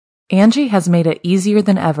Angie has made it easier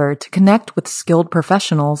than ever to connect with skilled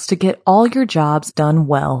professionals to get all your jobs done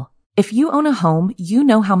well. If you own a home, you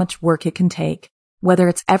know how much work it can take, whether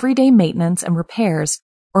it's everyday maintenance and repairs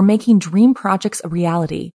or making dream projects a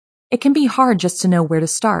reality. It can be hard just to know where to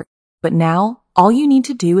start, but now all you need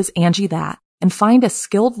to do is Angie that and find a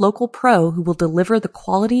skilled local pro who will deliver the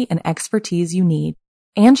quality and expertise you need.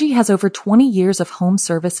 Angie has over 20 years of home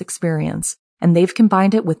service experience, and they've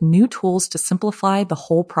combined it with new tools to simplify the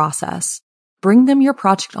whole process. Bring them your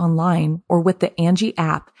project online or with the Angie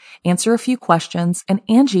app, answer a few questions, and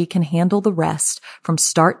Angie can handle the rest from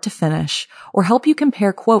start to finish, or help you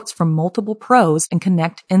compare quotes from multiple pros and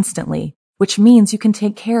connect instantly, which means you can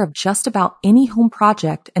take care of just about any home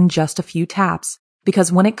project in just a few taps.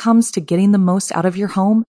 Because when it comes to getting the most out of your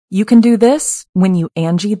home, you can do this when you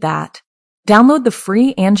Angie that. Download the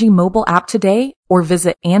free Angie mobile app today or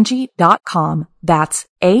visit Angie.com. That's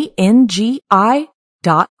ANGI.com.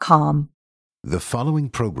 The following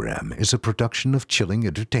program is a production of Chilling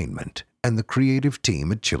Entertainment and the creative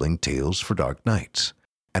team at Chilling Tales for Dark Nights,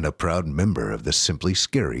 and a proud member of the Simply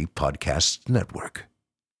Scary Podcasts Network.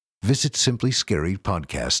 Visit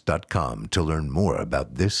simplyscarypodcast.com to learn more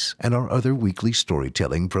about this and our other weekly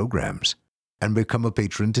storytelling programs, and become a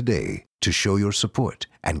patron today to show your support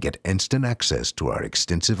and get instant access to our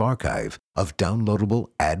extensive archive of downloadable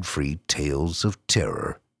ad-free tales of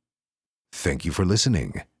terror. Thank you for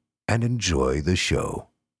listening and enjoy the show.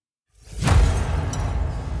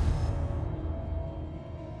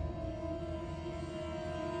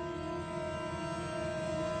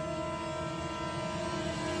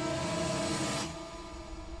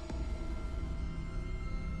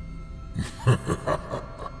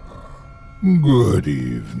 Good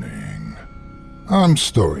evening. I'm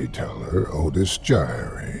storyteller Otis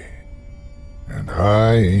Gyrie, and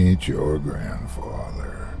I ain't your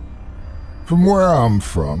grandfather. From where I'm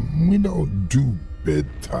from, we don't do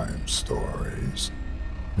bedtime stories.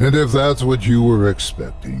 And if that's what you were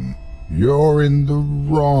expecting, you're in the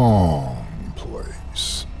wrong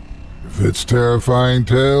place. If it's terrifying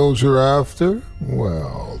tales you're after,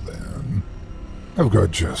 well then, I've got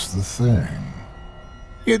just the thing.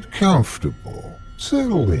 Get comfortable,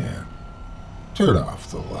 settle in, turn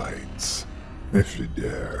off the lights, if you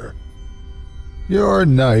dare. Your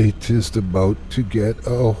night is about to get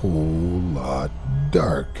a whole lot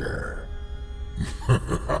darker.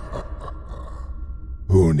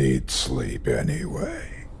 Who needs sleep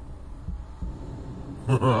anyway?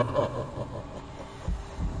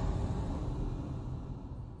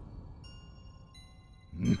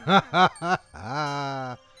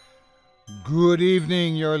 Good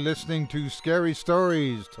evening, you're listening to Scary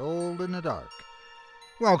Stories Told in the Dark.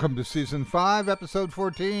 Welcome to Season 5, Episode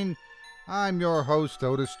 14. I'm your host,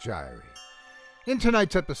 Otis Gyrie. In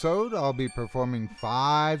tonight's episode, I'll be performing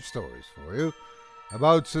 5 stories for you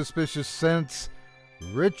about suspicious scents,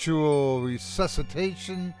 ritual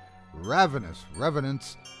resuscitation, ravenous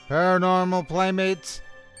revenants, paranormal playmates,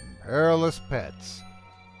 and perilous pets.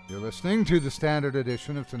 You're listening to the standard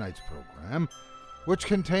edition of tonight's program, which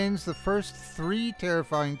contains the first 3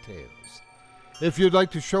 terrifying tales. If you'd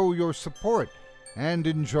like to show your support and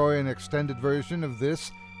enjoy an extended version of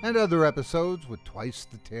this and other episodes with twice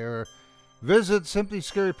the terror, visit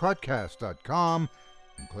simplyscarypodcast.com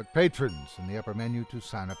and click Patrons in the upper menu to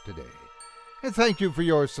sign up today. And thank you for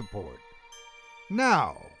your support.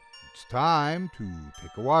 Now, it's time to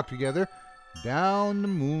take a walk together down the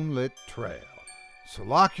moonlit trail. So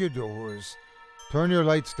lock your doors, turn your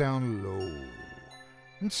lights down low,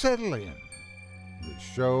 and settle in. The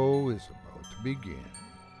show is about to begin.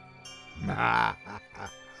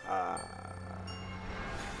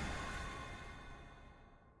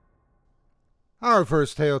 Our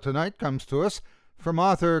first tale tonight comes to us from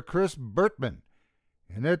author Chris Burtman.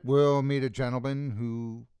 In it, we'll meet a gentleman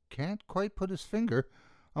who can't quite put his finger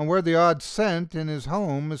on where the odd scent in his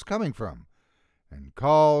home is coming from, and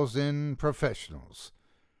calls in professionals.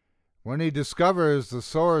 When he discovers the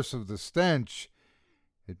source of the stench,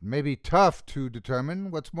 it may be tough to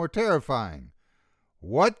determine what's more terrifying,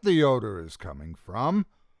 what the odor is coming from,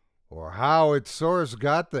 or how its source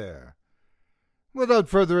got there. Without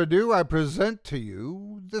further ado, I present to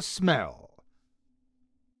you The Smell.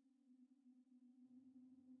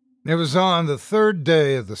 It was on the 3rd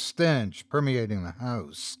day of the stench permeating the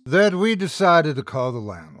house that we decided to call the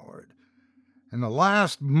landlord. In the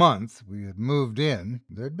last month we had moved in,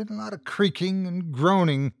 there'd been a lot of creaking and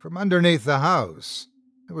groaning from underneath the house.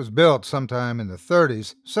 It was built sometime in the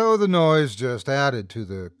 30s, so the noise just added to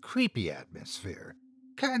the creepy atmosphere.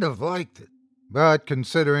 Kind of liked it. But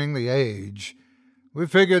considering the age, We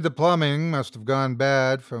figured the plumbing must have gone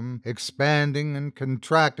bad from expanding and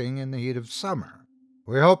contracting in the heat of summer.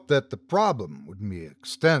 We hoped that the problem wouldn't be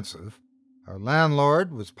extensive. Our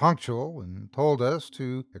landlord was punctual and told us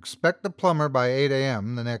to expect the plumber by 8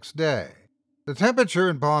 a.m. the next day. The temperature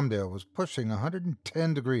in Palmdale was pushing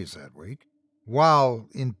 110 degrees that week. While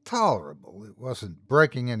intolerable, it wasn't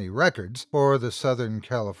breaking any records for the Southern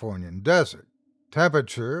Californian desert.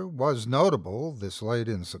 Temperature was notable this late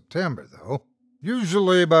in September, though.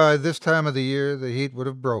 Usually by this time of the year the heat would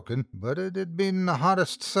have broken, but it had been the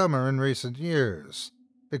hottest summer in recent years.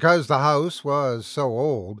 Because the house was so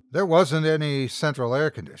old, there wasn't any central air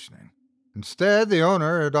conditioning. Instead, the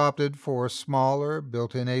owner had opted for smaller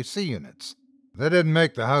built-in AC units. They didn't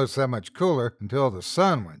make the house that much cooler until the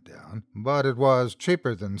sun went down, but it was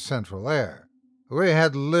cheaper than central air. We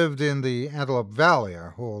had lived in the Antelope Valley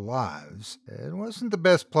our whole lives. It wasn't the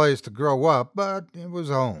best place to grow up, but it was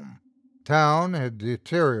home. Town had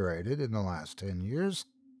deteriorated in the last 10 years,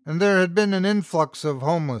 and there had been an influx of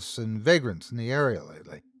homeless and vagrants in the area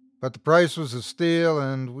lately. But the price was a steal,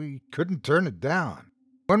 and we couldn't turn it down.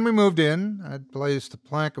 When we moved in, I'd placed a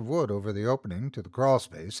plank of wood over the opening to the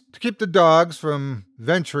crawlspace to keep the dogs from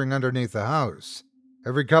venturing underneath the house.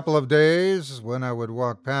 Every couple of days, when I would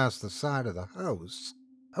walk past the side of the house,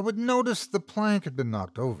 I would notice the plank had been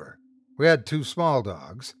knocked over. We had 2 small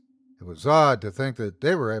dogs. It was odd to think that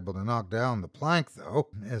they were able to knock down the plank, though,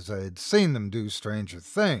 as I had seen them do stranger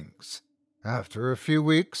things. After a few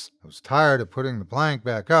weeks, I was tired of putting the plank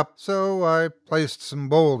back up, so I placed some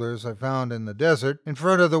boulders I found in the desert in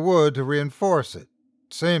front of the wood to reinforce it.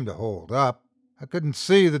 It seemed to hold up. I couldn't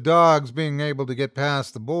see the dogs being able to get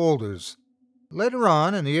past the boulders. Later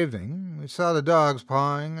on in the evening, we saw the dogs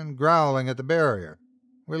pawing and growling at the barrier.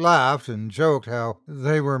 We laughed and joked how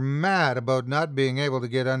they were mad about not being able to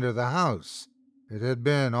get under the house. It had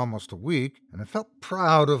been almost a week, and I felt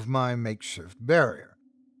proud of my makeshift barrier.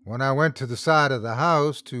 When I went to the side of the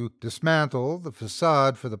house to dismantle the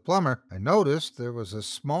facade for the plumber, I noticed there was a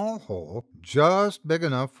small hole just big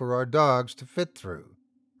enough for our dogs to fit through,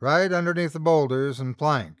 right underneath the boulders and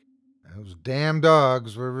plank. Those damn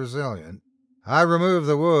dogs were resilient. I removed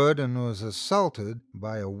the wood and was assaulted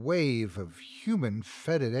by a wave of human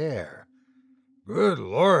fetid air. "Good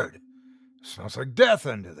Lord, it smells like death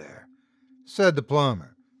under there," said the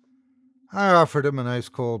plumber. I offered him an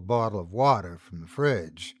ice-cold bottle of water from the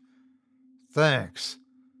fridge. "Thanks."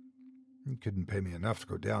 He couldn't pay me enough to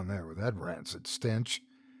go down there with that rancid stench.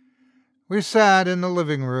 We sat in the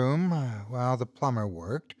living room while the plumber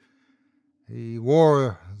worked. He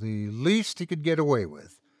wore the least he could get away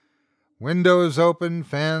with. Windows open,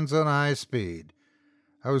 fans on high speed.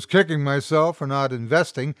 I was kicking myself for not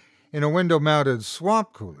investing in a window-mounted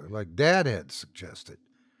swamp cooler like Dad had suggested.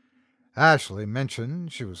 Ashley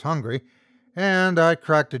mentioned she was hungry, and I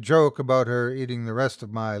cracked a joke about her eating the rest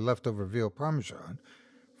of my leftover veal parmesan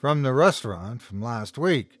from the restaurant from last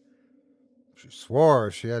week. She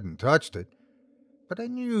swore she hadn't touched it, but I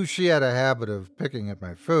knew she had a habit of picking at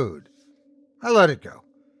my food. I let it go.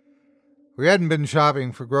 We hadn't been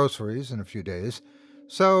shopping for groceries in a few days,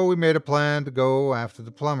 so we made a plan to go after the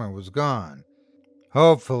plumber was gone.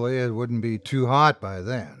 Hopefully it wouldn't be too hot by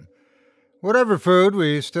then. Whatever food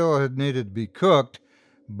we still had needed to be cooked,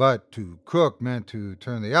 but to cook meant to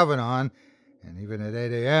turn the oven on, and even at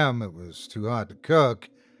 8 a.m. it was too hot to cook.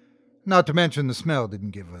 Not to mention the smell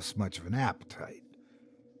didn't give us much of an appetite.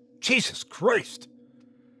 Jesus Christ!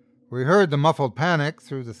 We heard the muffled panic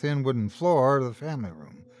through the thin wooden floor of the family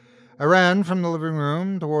room. I ran from the living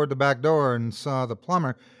room toward the back door and saw the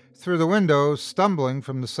plumber through the window stumbling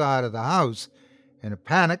from the side of the house, in a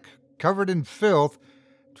panic, covered in filth,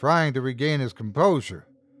 trying to regain his composure.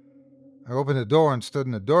 I opened the door and stood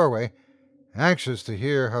in the doorway, anxious to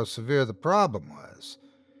hear how severe the problem was.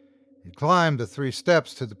 He climbed the 3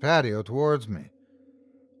 steps to the patio towards me.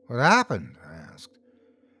 "What happened?" I asked.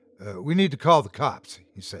 "We need to call the cops,"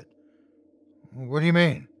 he said. "What do you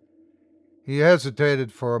mean?" He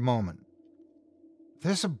hesitated for a moment.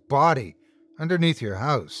 "There's a body underneath your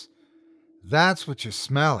house. That's what you're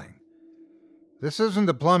smelling. This isn't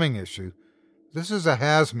a plumbing issue. This is a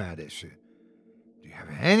hazmat issue. Do you have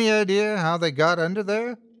any idea how they got under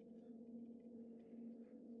there?"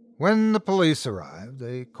 When the police arrived,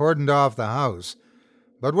 they cordoned off the house,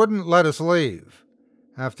 but wouldn't let us leave.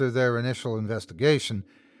 After their initial investigation,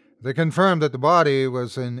 they confirmed that the body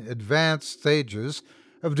was in advanced stages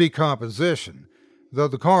of decomposition, though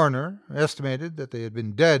the coroner estimated that they had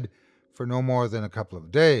been dead for no more than a couple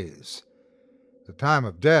of days. The time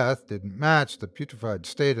of death didn't match the putrefied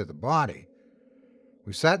state of the body.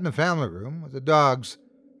 We sat in the family room with the dogs.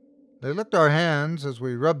 They licked our hands as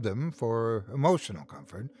we rubbed them for emotional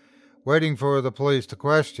comfort, waiting for the police to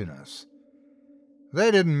question us. They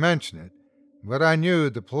didn't mention it, but I knew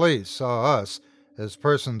the police saw us as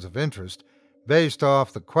persons of interest based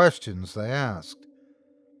off the questions they asked.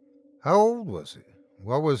 How old was he?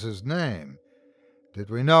 What was his name? Did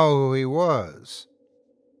we know who he was?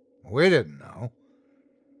 We didn't know.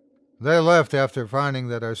 They left after finding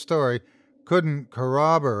that our story couldn't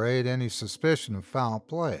corroborate any suspicion of foul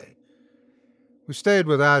play. We stayed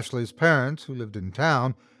with Ashley's parents, who lived in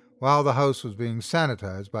town, while the house was being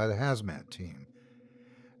sanitized by the hazmat team.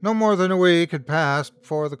 No more than a week had passed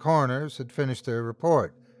before the coroners had finished their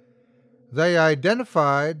report. They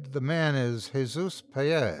identified the man as Jesus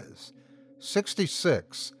Paez,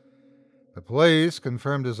 66. The police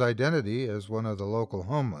confirmed his identity as one of the local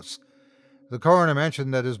homeless. The coroner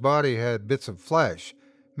mentioned that his body had bits of flesh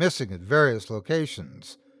missing at various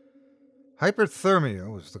locations.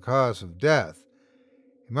 Hypothermia was the cause of death.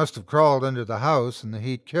 He must have crawled under the house and the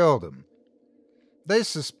heat killed him. They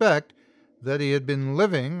suspect that he had been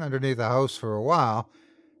living underneath the house for a while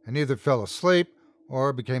and either fell asleep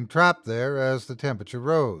or became trapped there as the temperature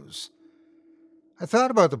rose. I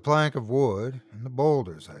thought about the plank of wood and the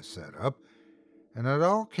boulders I set up, and it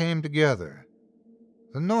all came together.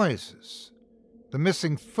 The noises, the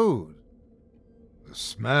missing food, the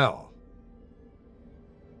smell.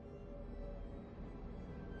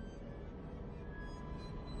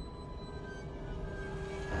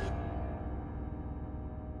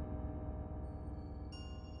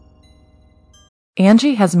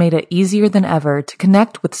 Angie has made it easier than ever to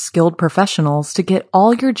connect with skilled professionals to get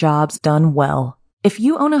all your jobs done well. If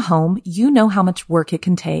you own a home, you know how much work it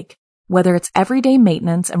can take, whether it's everyday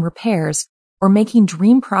maintenance and repairs or making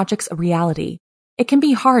dream projects a reality. It can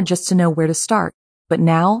be hard just to know where to start, but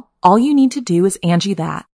now all you need to do is Angie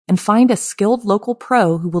that and find a skilled local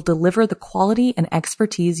pro who will deliver the quality and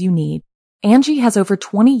expertise you need. Angie has over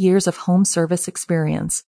 20 years of home service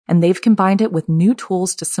experience, and they've combined it with new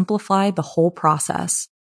tools to simplify the whole process.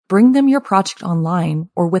 Bring them your project online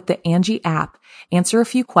or with the Angie app, answer a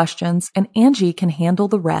few questions, and Angie can handle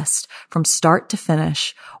the rest from start to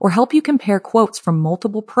finish, or help you compare quotes from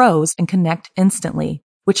multiple pros and connect instantly,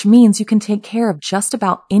 which means you can take care of just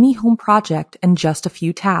about any home project in just a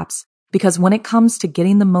few taps. Because when it comes to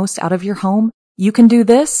getting the most out of your home, you can do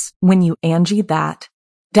this when you Angie that.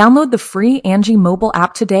 Download the free Angie mobile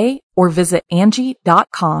app today or visit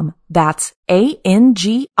Angie.com. That's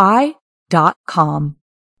ANGI.com.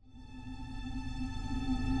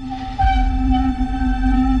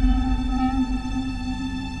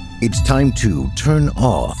 It's time to turn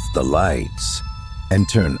off the lights and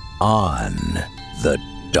turn on the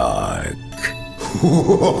dark.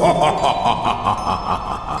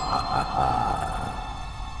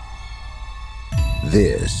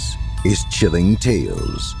 This is Chilling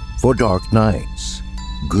Tales for Dark Nights.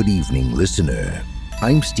 Good evening, listener.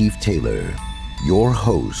 I'm Steve Taylor, your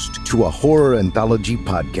host to a horror anthology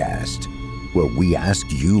podcast where we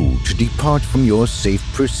ask you to depart from your safe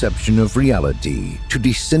perception of reality to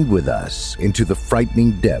descend with us into the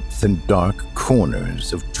frightening depths and dark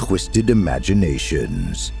corners of twisted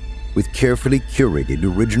imaginations. With carefully curated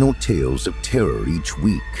original tales of terror each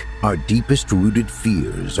week, our deepest-rooted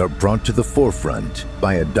fears are brought to the forefront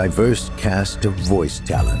by a diverse cast of voice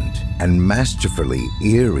talent and masterfully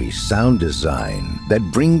eerie sound design that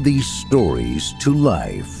bring these stories to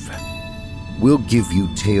life. We'll give you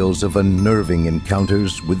tales of unnerving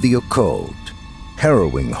encounters with the occult,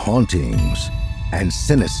 harrowing hauntings, and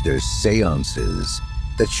sinister seances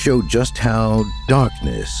that show just how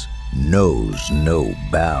darkness knows no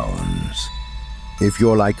bounds. If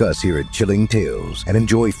you're like us here at Chilling Tales and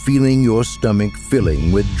enjoy feeling your stomach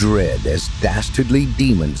filling with dread as dastardly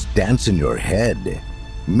demons dance in your head,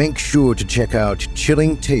 make sure to check out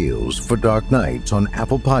Chilling Tales for Dark Nights on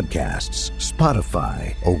Apple Podcasts,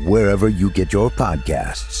 Spotify, or wherever you get your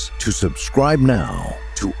podcasts. To subscribe now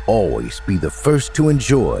to always be the first to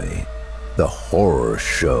enjoy the horror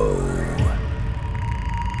show.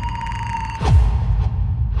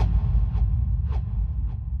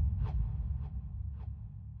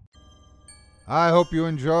 I hope you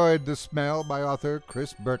enjoyed The Smell by author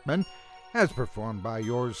Chris Bertman, as performed by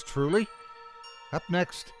yours truly. Up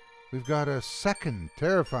next, we've got a second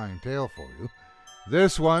terrifying tale for you.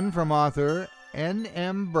 This one from author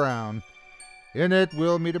N.M. Brown. In it,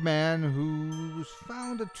 we'll meet a man who's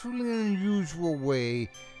found a truly unusual way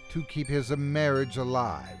to keep his marriage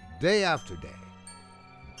alive, day after day.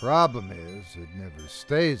 The problem is, it never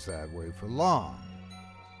stays that way for long.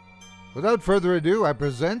 Without further ado, I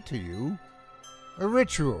present to you A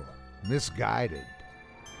Ritual Misguided.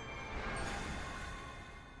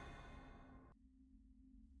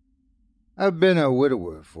 I've been a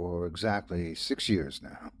widower for exactly 6 years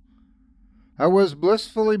now. I was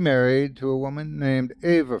blissfully married to a woman named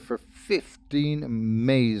Ava for 15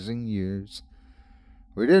 amazing years.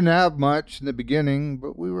 We didn't have much in the beginning,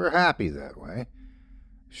 but we were happy that way.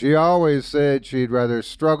 She always said she'd rather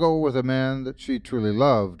struggle with a man that she truly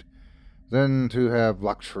loved than to have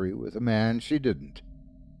luxury with a man she didn't.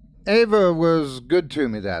 Ava was good to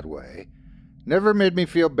me that way. Never made me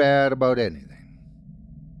feel bad about anything.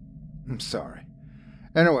 I'm sorry.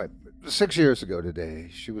 Anyway, 6 years ago today,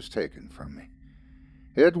 she was taken from me.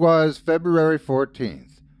 It was February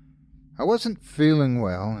 14th. I wasn't feeling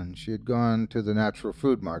well, and she had gone to the natural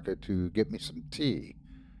food market to get me some tea.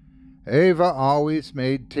 Ava always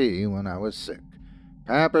made tea when I was sick,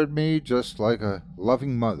 pampered me just like a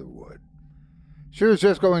loving mother would. She was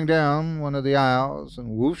just going down one of the aisles,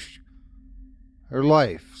 and whoosh, her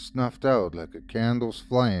life snuffed out like a candle's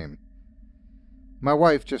flame. My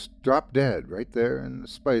wife just dropped dead right there in the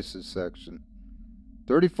spices section.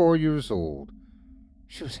 34 years old.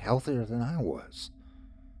 She was healthier than I was.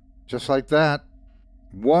 Just like that,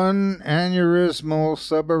 one aneurysmal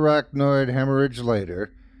subarachnoid hemorrhage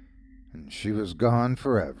later, and she was gone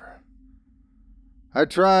forever. I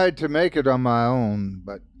tried to make it on my own,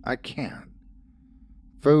 but I can't.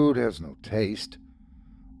 Food has no taste.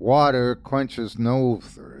 Water quenches no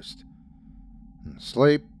thirst. And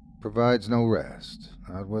sleep provides no rest,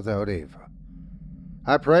 not without Ava.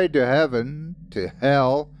 I prayed to heaven, to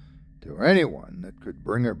hell, to anyone that could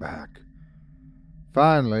bring her back.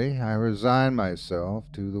 Finally, I resigned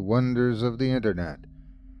myself to the wonders of the internet.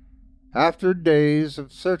 After days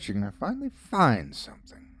of searching, I finally find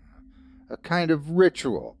something, a kind of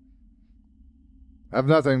ritual. I've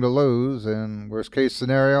nothing to lose, and worst case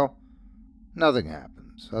scenario, nothing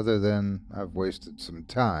happens, other than I've wasted some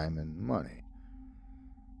time and money.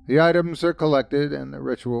 The items are collected and the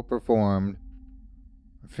ritual performed.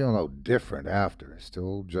 I feel no different after,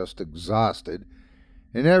 still just exhausted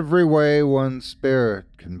in every way one's spirit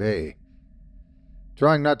can be.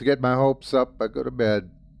 Trying not to get my hopes up, I go to bed.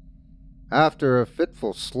 After a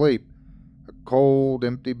fitful sleep, a cold,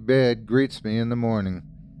 empty bed greets me in the morning.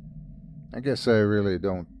 I guess I really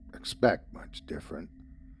don't expect much different.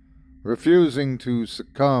 Refusing to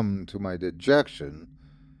succumb to my dejection,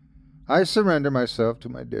 I surrender myself to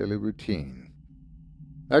my daily routine.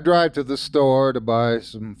 I drive to the store to buy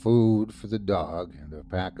some food for the dog and a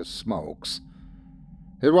pack of smokes.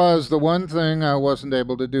 It was the one thing I wasn't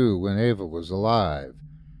able to do when Ava was alive.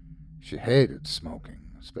 She hated smoking,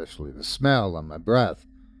 especially the smell on my breath.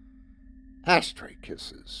 Ashtray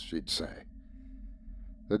kisses, she'd say.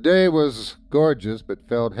 The day was gorgeous but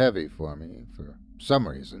felt heavy for me for some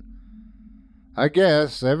reason. I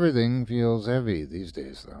guess everything feels heavy these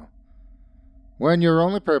days, though. When your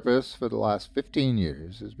only purpose for the last 15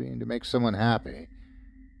 years has been to make someone happy,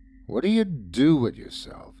 what do you do with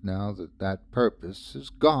yourself now that that purpose is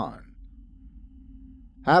gone?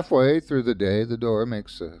 Halfway through the day, the door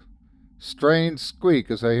makes a strange squeak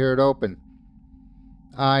as I hear it open.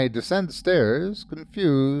 I descend the stairs,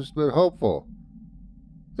 confused but hopeful.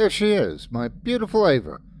 There she is, my beautiful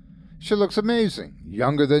Ava. She looks amazing,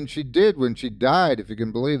 younger than she did when she died, if you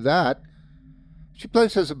can believe that. She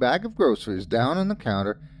places a bag of groceries down on the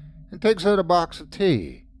counter and takes out a box of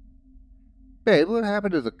tea. Babe, what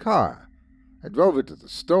happened to the car? I drove it to the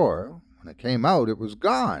store. When I came out, it was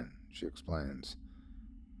gone, she explains.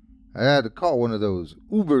 I had to call one of those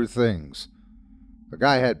Uber things. The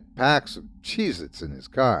guy had packs of Cheez-Its in his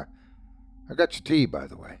car. I got your tea, by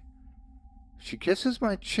the way. She kisses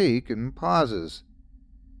my cheek and pauses.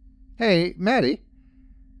 Hey, Maddie,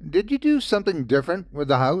 did you do something different with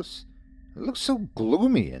the house? It looks so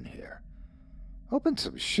gloomy in here. Open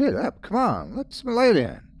some shit up. Come on, let some light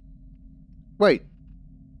in. Wait,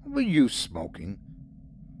 were you smoking?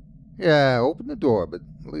 Yeah, open the door, but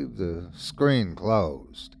leave the screen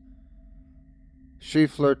closed. She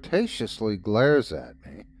flirtatiously glares at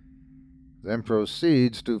me, then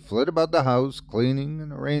proceeds to flit about the house, cleaning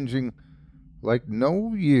and arranging like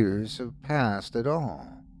no years have passed at all.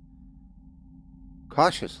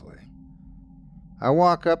 Cautiously, I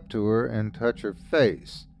walk up to her and touch her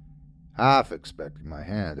face, half expecting my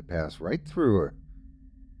hand to pass right through her.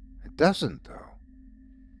 It doesn't, though.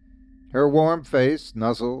 Her warm face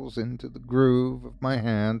nuzzles into the groove of my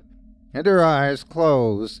hand, and her eyes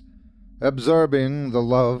close, absorbing the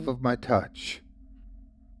love of my touch.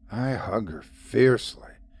 I hug her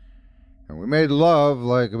fiercely, and we made love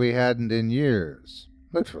like we hadn't in years,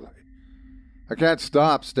 literally. I can't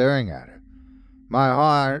stop staring at her. My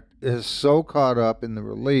heart is so caught up in the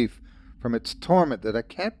relief from its torment that I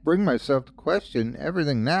can't bring myself to question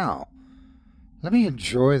everything now. Let me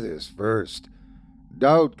enjoy this first.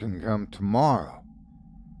 Doubt can come tomorrow.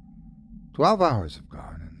 12 hours have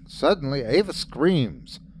gone, and suddenly Ava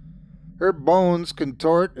screams. Her bones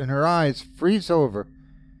contort and her eyes freeze over.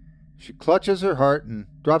 She clutches her heart and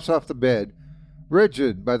drops off the bed,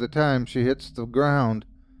 rigid by the time she hits the ground.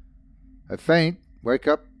 I faint, wake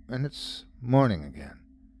up, and it's morning again.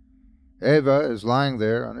 Ava is lying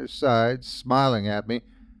there on her side, smiling at me,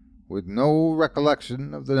 with no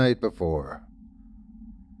recollection of the night before.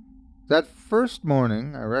 That first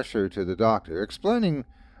morning, I rush her to the doctor, explaining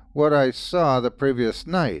what I saw the previous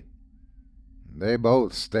night. They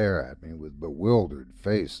both stare at me with bewildered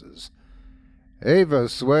faces. Ava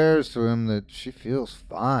swears to him that she feels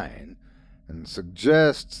fine and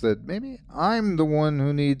suggests that maybe I'm the one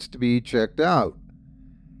who needs to be checked out,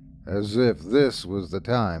 as if this was the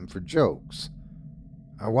time for jokes.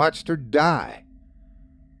 I watched her die.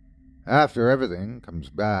 After everything comes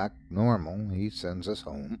back normal, he sends us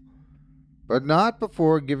home, but not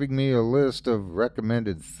before giving me a list of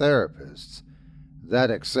recommended therapists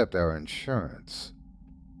that accept our insurance.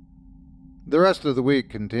 The rest of the week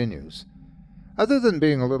continues. Other than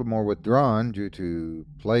being a little more withdrawn due to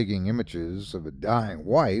plaguing images of a dying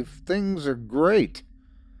wife, things are great.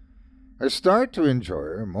 I start to enjoy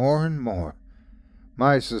her more and more,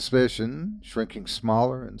 my suspicion shrinking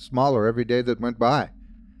smaller and smaller every day that went by.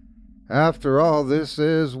 After all, this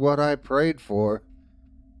is what I prayed for.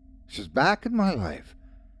 She's back in my life.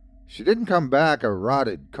 She didn't come back a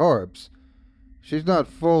rotted corpse. She's not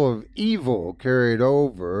full of evil carried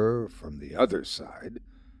over from the other side.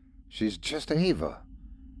 She's just Ava.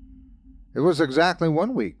 It was exactly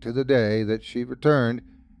 1 week to the day that she returned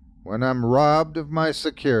when I'm robbed of my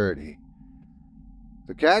security.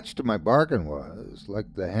 The catch to my bargain was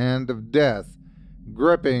like the hand of death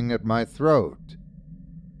gripping at my throat.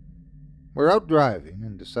 We're out driving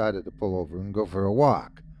and decided to pull over and go for a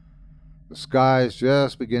walk. The sky's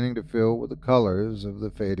just beginning to fill with the colors of the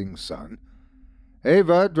fading sun.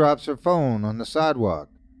 Ava drops her phone on the sidewalk.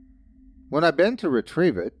 When I bend to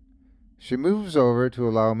retrieve it, she moves over to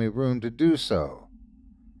allow me room to do so.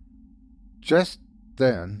 Just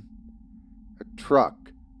then, a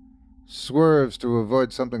truck swerves to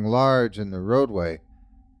avoid something large in the roadway.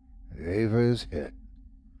 Ava is hit.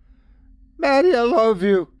 "Maddie, I love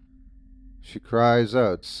you!" she cries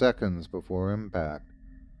out seconds before impact.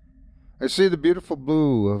 I see the beautiful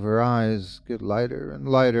blue of her eyes get lighter and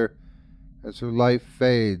lighter as her life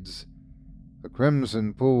fades. The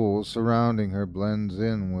crimson pool surrounding her blends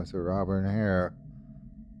in with her auburn hair.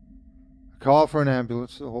 I call for an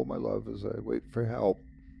ambulance to hold my love as I wait for help,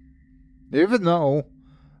 even though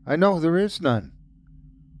I know there is none.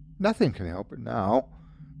 Nothing can help her now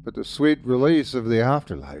but the sweet release of the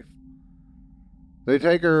afterlife. They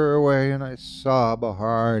take her away and I sob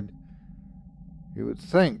hard. You would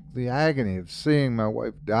think the agony of seeing my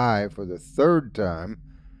wife die for the third time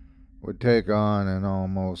would take on an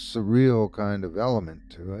almost surreal kind of element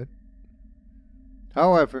to it.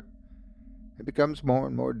 However, it becomes more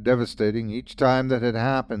and more devastating each time that it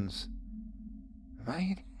happens. Am I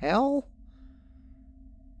in hell?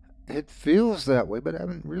 It feels that way, but I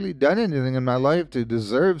haven't really done anything in my life to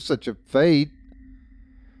deserve such a fate.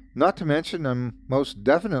 Not to mention, I'm most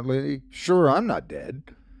definitely sure I'm not dead.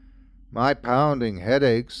 My pounding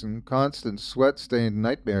headaches and constant sweat-stained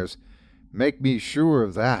nightmares make me sure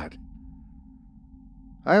of that.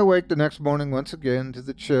 I awake the next morning once again to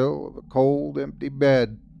the chill of a cold, empty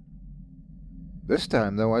bed. This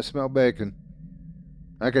time, though, I smell bacon.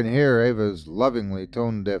 I can hear Ava's lovingly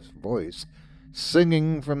tone-deaf voice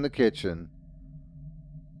singing from the kitchen.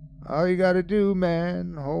 All you gotta do,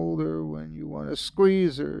 man, hold her when you want to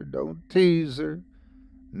squeeze her. Don't tease her.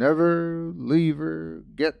 Never leave her.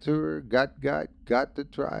 Get to her. Got to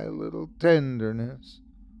try a little tenderness.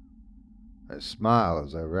 I smile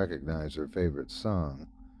as I recognize her favorite song.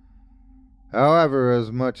 However,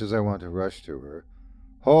 as much as I want to rush to her,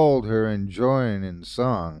 hold her and join in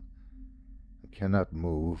song, I cannot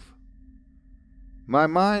move. My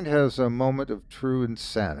mind has a moment of true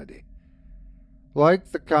insanity,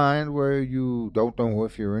 like the kind where you don't know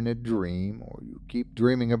if you're in a dream, or you keep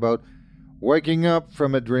dreaming about waking up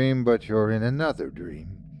from a dream, but you're in another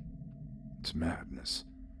dream. It's madness.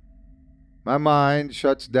 My mind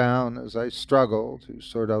shuts down as I struggle to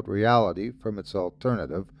sort out reality from its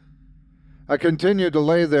alternative. I continue to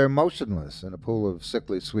lay there motionless in a pool of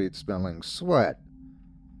sickly sweet-smelling sweat.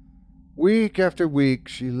 Week after week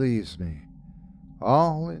she leaves me,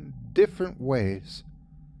 all in different ways.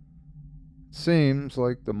 It seems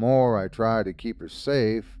like the more I try to keep her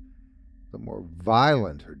safe, the more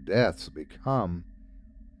violent her deaths become.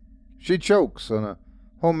 She chokes on a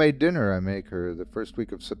homemade dinner I make her the first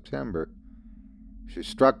week of September. She's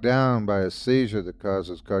struck down by a seizure that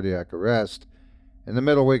causes cardiac arrest in the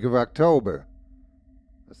middle week of October.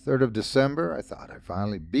 The 3rd of December, I thought I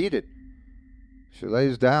finally beat it. She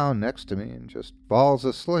lays down next to me and just falls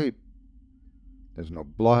asleep. There's no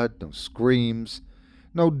blood, no screams,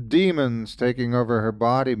 no demons taking over her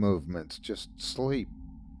body movements, just sleep.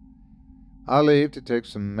 I leave to take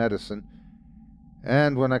some medicine,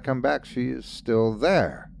 and when I come back, she is still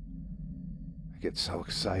there. I get so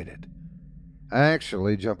excited. I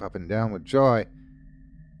actually jump up and down with joy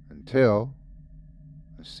until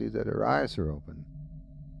I see that her eyes are open.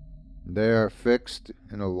 They are fixed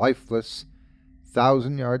in a lifeless,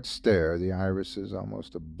 1,000-yard stare, the irises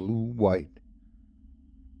almost a blue-white.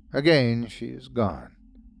 Again, she is gone.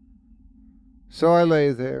 So I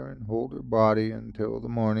lay there and hold her body until the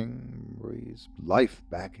morning breathes life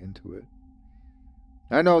back into it.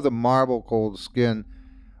 I know the marble-cold skin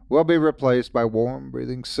will be replaced by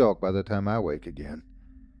warm-breathing silk by the time I wake again.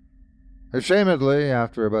 Ashamedly,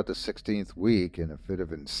 after about the 16th week, in a fit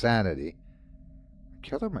of insanity, I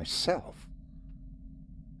kill her myself.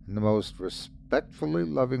 In the most respectfully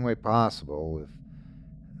loving way possible, if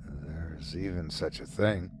there's even such a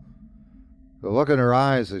thing. The look in her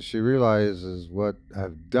eyes as she realizes what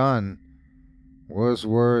I've done was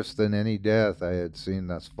worse than any death I had seen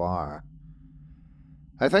thus far.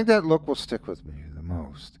 I think that look will stick with me the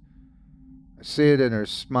most. I see it in her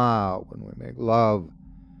smile when we make love,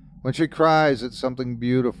 when she cries at something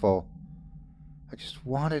beautiful. I just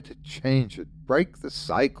wanted to change it, break the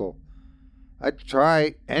cycle. I'd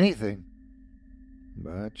try anything.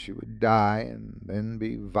 But she would die and then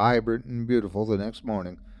be vibrant and beautiful the next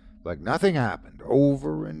morning, like nothing happened,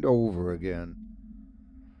 over and over again.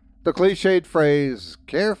 The cliched phrase,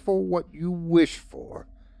 "careful what you wish for,"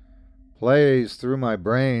 plays through my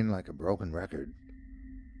brain like a broken record.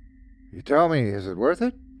 You tell me, is it worth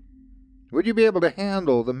it? Would you be able to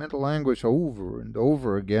handle the mental anguish over and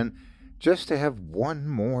over again just to have one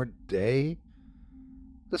more day?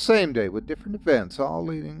 The same day with different events, all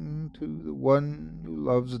leading to the one who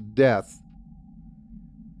loves death.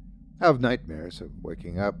 I have nightmares of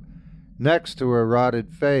waking up next to her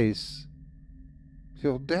rotted face.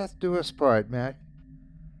 "Till death do us part, Matt,"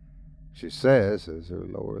 she says as her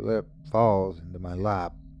lower lip falls into my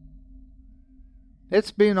lap.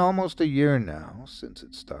 It's been almost a year now since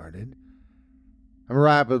it started. I'm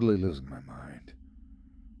rapidly losing my mind.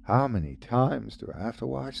 How many times do I have to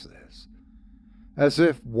watch this? As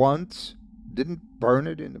if once didn't burn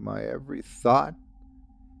it into my every thought.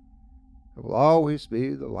 It will always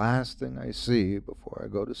be the last thing I see before I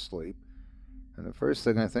go to sleep, and the first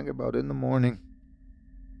thing I think about in the morning.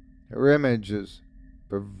 Her image is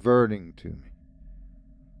perverting to me.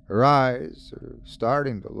 Her eyes are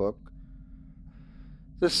starting to look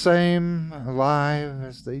the same alive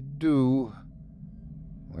as they do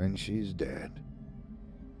when she's dead.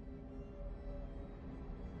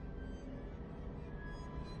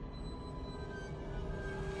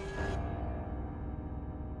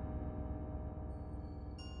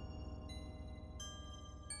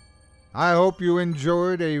 I hope you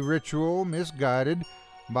enjoyed A Ritual Misguided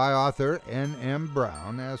by author N.M.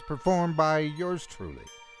 Brown, as performed by yours truly.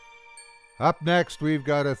 Up next, we've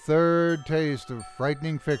got a third taste of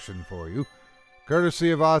frightening fiction for you,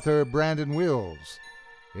 courtesy of author Brandon Wills.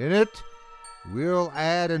 In it, we'll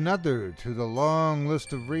add another to the long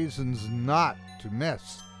list of reasons not to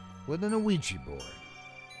mess with an Ouija board.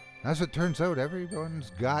 As it turns out, everyone's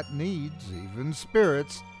got needs, even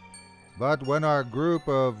spirits. But when our group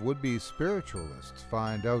of would-be spiritualists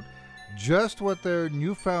find out just what their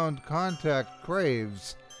newfound contact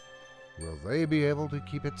craves, will they be able to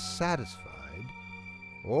keep it satisfied?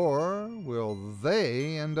 Or will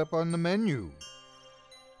they end up on the menu?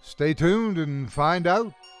 Stay tuned and find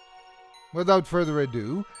out. Without further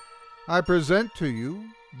ado, I present to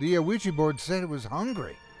you The Ouija Board Said It Was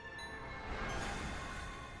Hungry.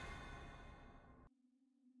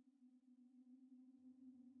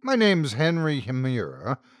 My name's Henry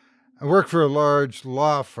Himura. I work for a large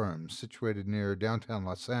law firm situated near downtown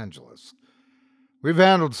Los Angeles. We've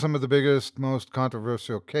handled some of the biggest, most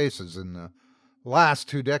controversial cases in the last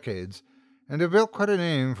 2 decades, and have built quite a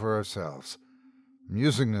name for ourselves. I'm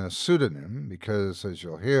using a pseudonym because, as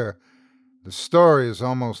you'll hear, the story is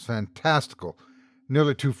almost fantastical,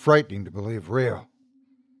 nearly too frightening to believe real.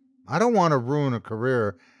 I don't want to ruin a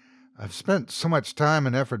career I've spent so much time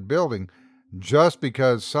and effort building just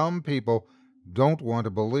because some people don't want to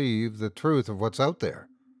believe the truth of what's out there.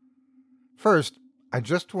 First, I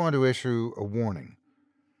just want to issue a warning.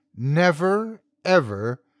 Never,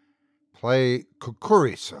 ever play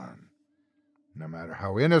Kukuri-san. No matter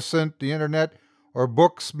how innocent the internet or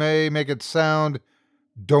books may make it sound,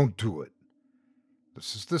 don't do it.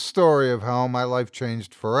 This is the story of how my life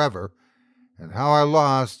changed forever and how I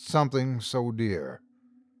lost something so dear.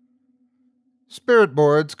 Spirit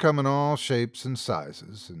boards come in all shapes and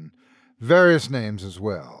sizes, and various names as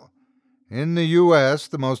well. In the U.S.,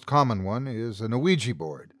 the most common one is an Ouija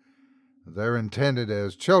board. They're intended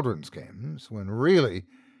as children's games, when really,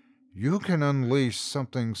 you can unleash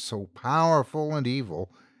something so powerful and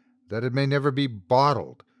evil that it may never be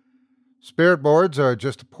bottled. Spirit boards are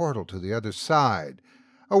just a portal to the other side,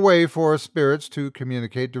 a way for spirits to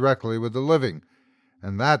communicate directly with the living,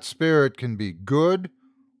 and that spirit can be good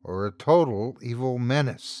or a total evil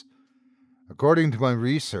menace. According to my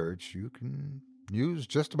research, you can use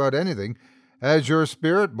just about anything as your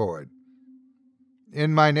spirit board.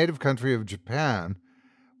 In my native country of Japan,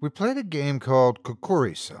 we played a game called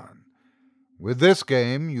Kokuri-san. With this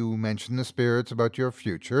game, you mention the spirits about your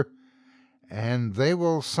future, and they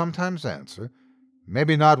will sometimes answer,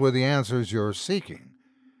 maybe not with the answers you're seeking.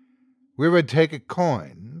 We would take a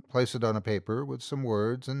coin, place it on a paper with some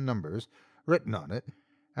words and numbers written on it,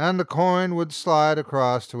 and the coin would slide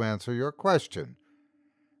across to answer your question.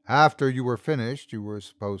 After you were finished, you were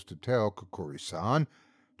supposed to tell Kokuri-san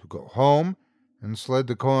to go home and slid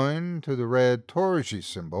the coin to the red Torji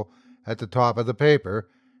symbol at the top of the paper,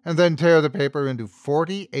 and then tear the paper into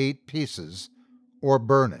 48 pieces or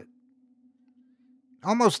burn it.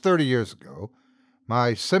 Almost 30 years ago,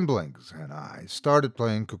 my siblings and I started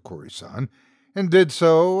playing Kokuri-san and did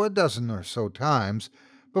so a dozen or so times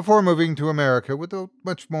before moving to America without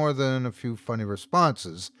much more than a few funny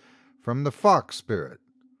responses from the fox spirit.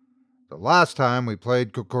 The last time we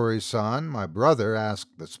played Kokuri-san, my brother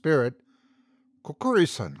asked the spirit,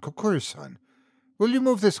 Kokuri-san, Kokuri-san, will you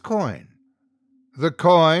move this coin? The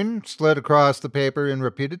coin slid across the paper in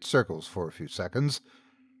repeated circles for a few seconds,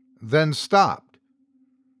 then stopped.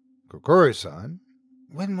 Kokuri-san,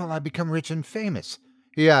 when will I become rich and famous?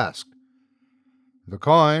 He asked. The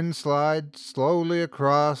coin slid slowly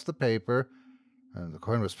across the paper, and the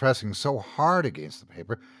coin was pressing so hard against the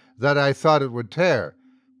paper that I thought it would tear,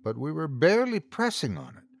 but we were barely pressing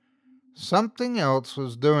on it. Something else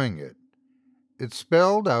was doing it. It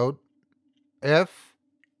spelled out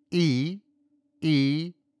F-E-E-D,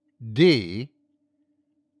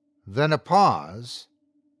 then a pause,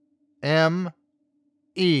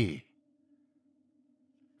 M-E.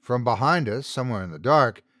 From behind us, somewhere in the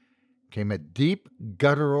dark, came a deep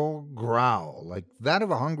guttural growl, like that of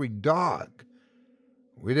a hungry dog.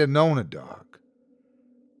 We didn't own a dog.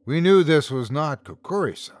 We knew this was not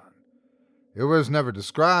Kokuri-san. It was never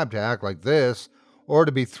described to act like this, or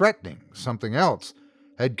to be threatening. Something else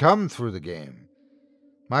had come through the game.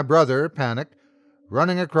 My brother panicked,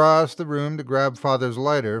 running across the room to grab Father's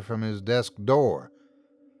lighter from his desk door.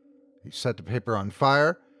 He set the paper on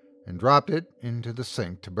fire and dropped it into the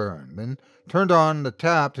sink to burn, then turned on the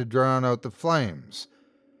tap to drown out the flames.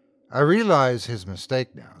 I realize his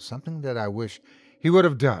mistake now, something that I wish he would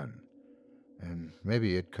have done, and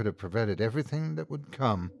maybe it could have prevented everything that would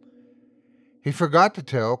come. He forgot to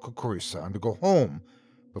tell Kokuri-san to go home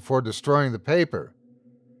before destroying the paper.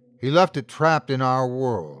 He left it trapped in our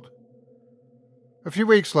world. A few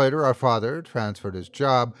weeks later, our father transferred his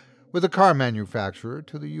job with a car manufacturer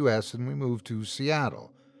to the U.S., and we moved to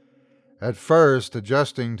Seattle. At first,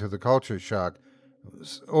 adjusting to the culture shock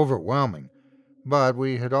was overwhelming, but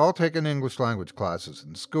we had all taken English language classes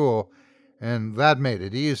in school, and that made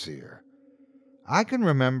it easier. I can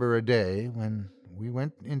remember a day when we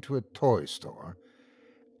went into a toy store,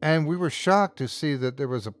 and we were shocked to see that there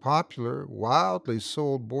was a popular, wildly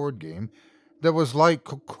sold board game that was like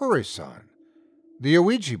Kokuri-san, the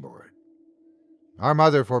Ouija board. Our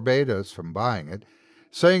mother forbade us from buying it,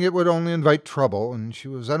 saying it would only invite trouble, and she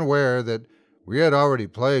was unaware that we had already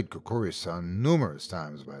played Kokuri-san numerous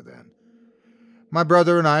times by then. My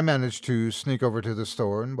brother and I managed to sneak over to the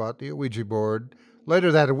store and bought the Ouija board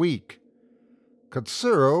later that week.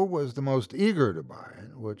 Katsuro was the most eager to buy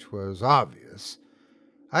it, which was obvious.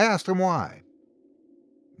 I asked him why.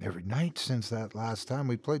 Every night since that last time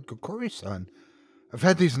we played Kokuri-san, I've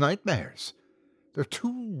had these nightmares. They're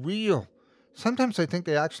too real. Sometimes I think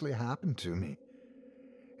they actually happened to me.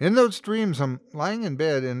 In those dreams, I'm lying in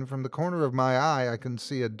bed, and from the corner of my eye, I can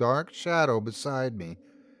see a dark shadow beside me.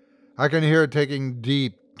 I can hear it taking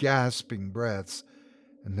deep, gasping breaths,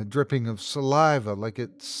 and the dripping of saliva like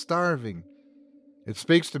it's starving. It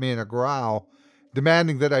speaks to me in a growl,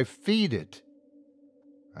 demanding that I feed it.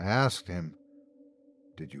 I asked him,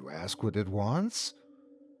 "Did you ask what it wants?"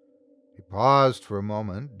 He paused for a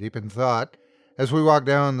moment, deep in thought, as we walked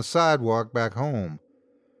down the sidewalk back home.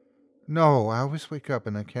 No, I always wake up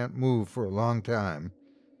and I can't move for a long time.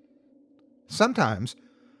 Sometimes,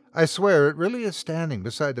 I swear, it really is standing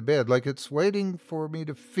beside the bed like it's waiting for me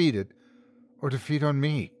to feed it or to feed on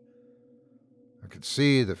me. I could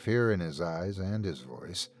see the fear in his eyes and his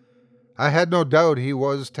voice. I had no doubt he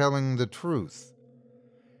was telling the truth.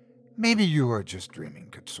 Maybe you are just dreaming,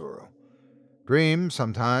 Katsuro. Dreams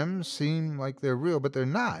sometimes seem like they're real, but they're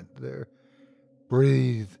not. They're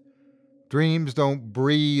breathe. Dreams don't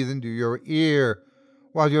breathe into your ear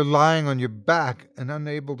while you're lying on your back and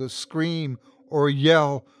unable to scream or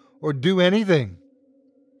yell or do anything.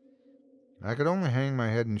 I could only hang my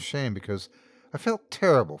head in shame because I felt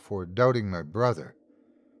terrible for doubting my brother.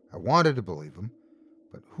 I wanted to believe him,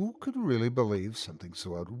 but who could really believe something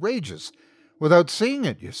so outrageous without seeing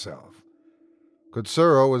it yourself?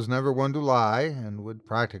 Katsuro was never one to lie and would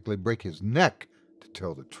practically break his neck to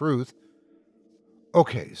tell the truth.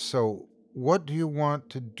 Okay, so what do you want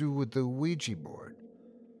to do with the Ouija board?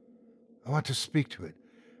 I want to speak to it,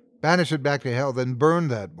 banish it back to hell, then burn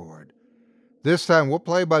that board. This time we'll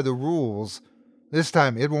play by the rules. This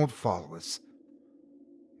time it won't follow us.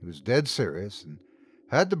 He was dead serious and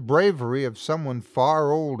had the bravery of someone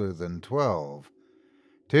far older than 12.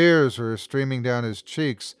 Tears were streaming down his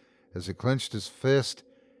cheeks as he clenched his fist,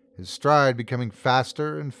 his stride becoming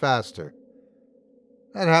faster and faster.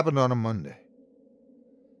 That happened on a Monday.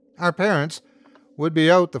 Our parents would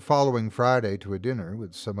be out the following Friday to a dinner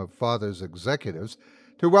with some of Father's executives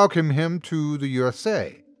to welcome him to the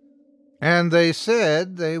USA, and they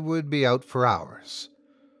said they would be out for hours.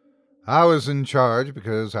 I was in charge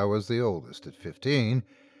because I was the oldest at 15,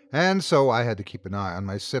 and so I had to keep an eye on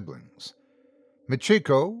my siblings.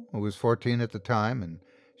 Michiko, who was 14 at the time, and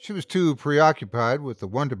she was too preoccupied with the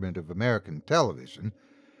wonderment of American television,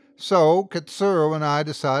 so Katsuro and I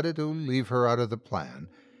decided to leave her out of the plan,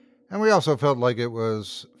 and we also felt like it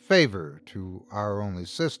was favor to our only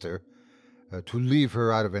sister to leave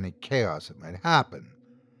her out of any chaos that might happen.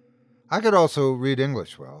 I could also read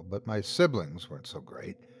English well, but my siblings weren't so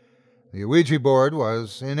great. The Ouija board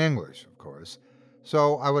was in English, of course,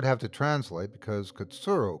 so I would have to translate because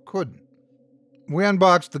Katsuro couldn't. We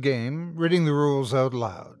unboxed the game, reading the rules out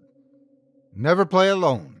loud. Never play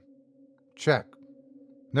alone. Check.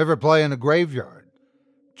 Never play in a graveyard.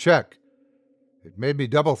 Check. It made me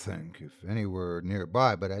double think if any were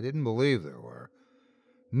nearby, but I didn't believe there were.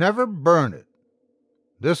 Never burn it.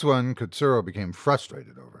 This one Katsuro became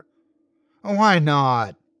frustrated over. Oh, why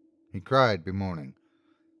not? He cried, bemoaning.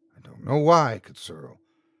 I don't know why, Katsuro.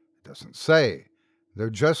 It doesn't say. They're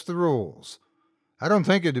just the rules. I don't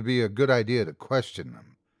think it'd be a good idea to question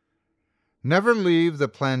them. Never leave the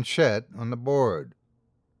planchette on the board.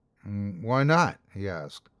 Why not? He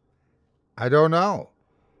asked. I don't know.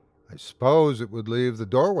 I suppose it would leave the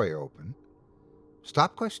doorway open.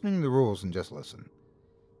 Stop questioning the rules and just listen.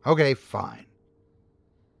 Okay, fine.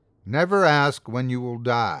 Never ask when you will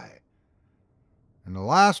die. And the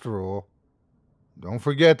last rule, don't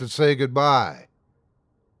forget to say goodbye.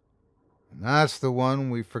 And that's the one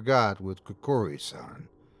we forgot with Kukuri-san.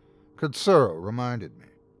 Katsuro reminded me.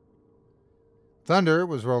 Thunder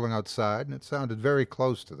was rolling outside, and it sounded very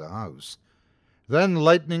close to the house. Then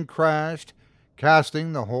lightning crashed,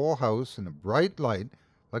 casting the whole house in a bright light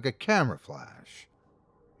like a camera flash.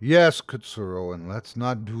 Yes, Katsuro, and let's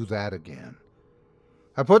not do that again.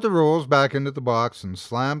 I put the rules back into the box and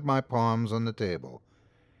slammed my palms on the table.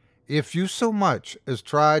 If you so much as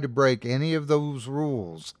try to break any of those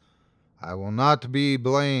rules, I will not be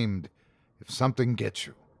blamed if something gets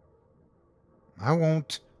you. I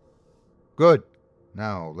won't. Good.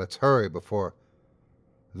 Now let's hurry before...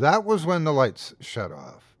 That was when the lights shut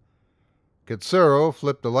off. Katsuro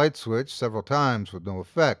flipped the light switch several times with no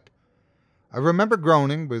effect. I remember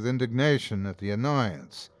groaning with indignation at the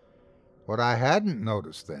annoyance. What I hadn't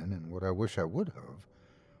noticed then, and what I wish I would have,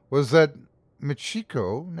 was that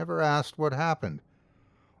Michiko never asked what happened,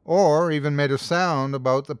 or even made a sound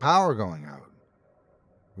about the power going out.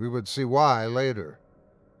 We would see why later.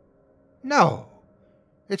 No!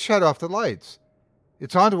 It shut off the lights.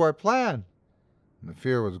 It's onto our plan. And the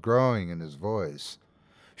fear was growing in his voice.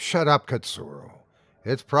 Shut up, Katsuro.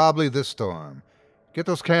 It's probably this storm. Get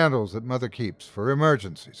those candles that Mother keeps for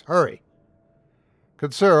emergencies. Hurry.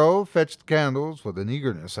 Katsuro fetched the candles with an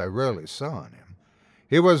eagerness I rarely saw in him.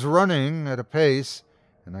 He was running at a pace,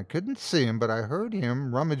 and I couldn't see him, but I heard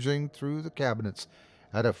him rummaging through the cabinets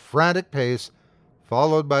at a frantic pace,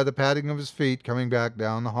 followed by the padding of his feet coming back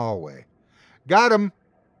down the hallway. Got him!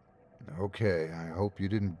 Okay, I hope you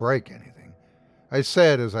didn't break anything, I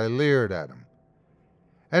said as I leered at him.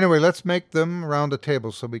 Anyway, let's make them around the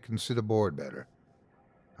table so we can see the board better.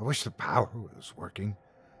 I wish the power was working.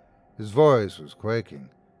 His voice was quaking.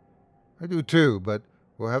 I do too, but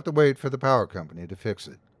we'll have to wait for the power company to fix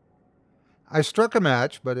it. I struck a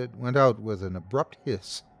match, but it went out with an abrupt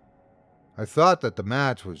hiss. I thought that the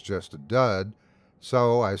match was just a dud,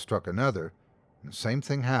 so I struck another, and the same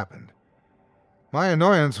thing happened. My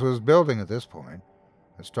annoyance was building at this point.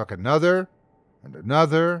 I struck another, and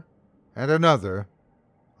another, and another,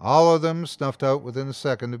 all of them snuffed out within a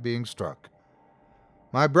second of being struck.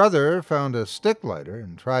 My brother found a stick lighter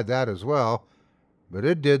and tried that as well, but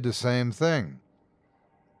it did the same thing.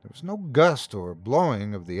 There was no gust or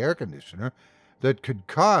blowing of the air conditioner that could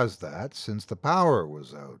cause that since the power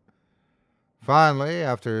was out. Finally,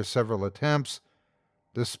 after several attempts,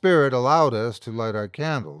 the spirit allowed us to light our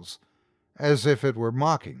candles, as if it were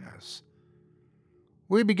mocking us.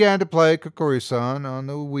 We began to play Kokori-san on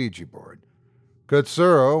the Ouija board.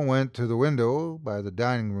 Katsuro went to the window by the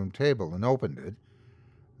dining room table and opened it.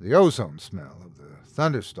 The ozone smell of the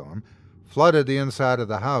thunderstorm flooded the inside of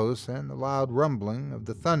the house, and the loud rumbling of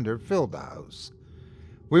the thunder filled the house.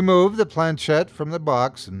 We moved the planchette from the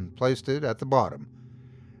box and placed it at the bottom.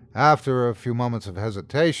 After a few moments of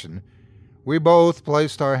hesitation, we both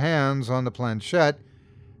placed our hands on the planchette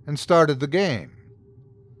and started the game.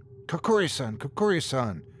 Kokori-san,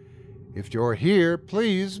 Kokori-san, if you're here,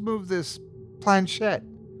 please move this planchette.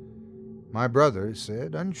 My brother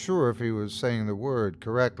said, unsure if he was saying the word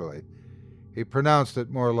correctly. He pronounced it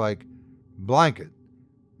more like blanket,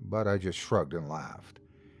 but I just shrugged and laughed.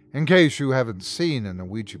 In case you haven't seen an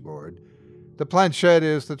Ouija board, the planchette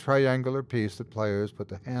is the triangular piece that players put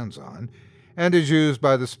their hands on and is used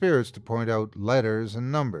by the spirits to point out letters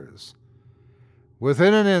and numbers.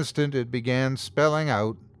 Within an instant, it began spelling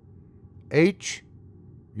out H-U-N-G-R-Y.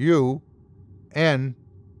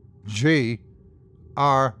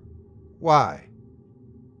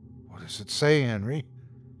 What does it say, Henry?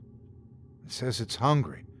 It says it's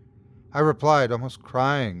hungry. I replied, almost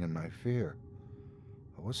crying in my fear.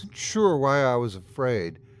 I wasn't sure why I was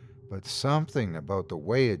afraid, but something about the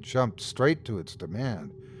way it jumped straight to its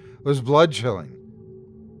demand was blood-chilling.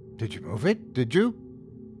 Did you move it? Did you?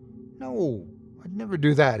 No, I'd never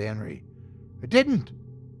do that, Henry. I didn't.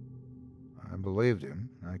 I believed him.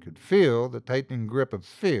 I could feel the tightening grip of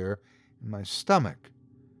fear in my stomach.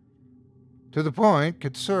 To the point,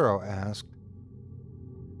 Katsuro asked,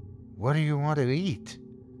 "What do you want to eat?"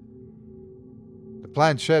 The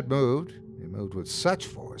planchette moved. It moved with such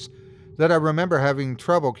force that I remember having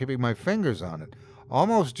trouble keeping my fingers on it,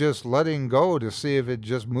 almost just letting go to see if it'd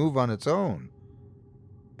just move on its own.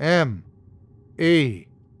 M-E-A-T.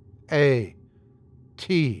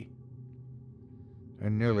 I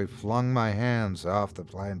nearly flung my hands off the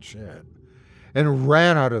planchette and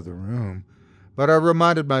ran out of the room, but I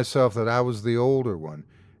reminded myself that I was the older one,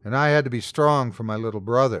 and I had to be strong for my little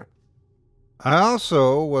brother. I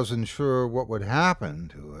also wasn't sure what would happen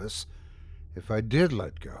to us if I did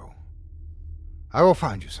let go. "I will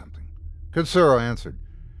find you something," Katsuro answered,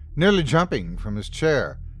 nearly jumping from his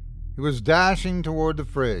chair. He was dashing toward the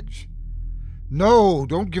fridge. "No,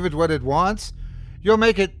 don't give it what it wants. You'll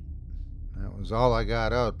make it—" That was all I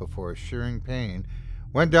got out before a shearing pain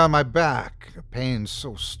went down my back, a pain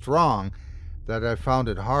so strong that I found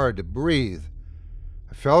it hard to breathe.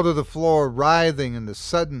 I fell to the floor, writhing in the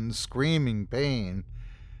sudden screaming pain.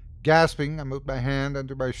 Gasping, I moved my hand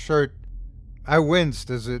under my shirt. I winced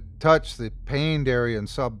as it touched the pained area and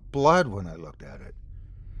saw blood when I looked at it.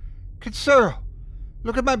 "Katsuro,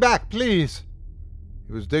 look at my back, please."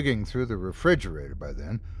 He was digging through the refrigerator by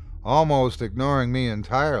then, almost ignoring me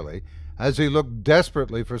entirely, as he looked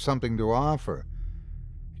desperately for something to offer.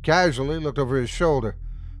 He casually looked over his shoulder.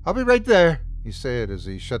 "I'll be right there," he said as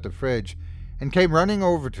he shut the fridge, and came running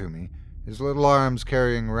over to me, his little arms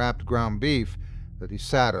carrying wrapped ground beef that he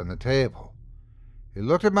sat on the table. He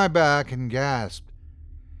looked at my back and gasped,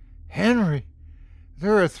 "Henry,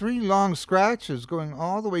 there are 3 long scratches going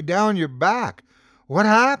all the way down your back. What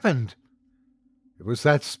happened?" "It was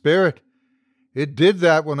that spirit. It did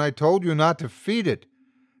that when I told you not to feed it.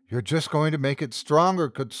 You're just going to make it stronger,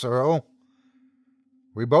 Katsuro."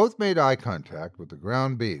 We both made eye contact with the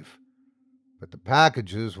ground beef, but the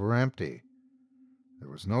packages were empty. There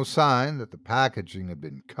was no sign that the packaging had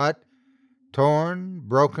been cut, torn,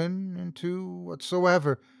 broken into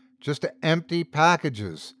whatsoever, just empty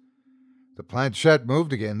packages. The planchette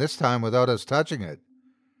moved again, this time without us touching it.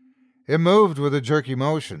 It moved with a jerky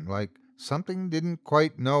motion, like something didn't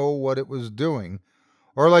quite know what it was doing,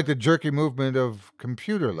 or like the jerky movement of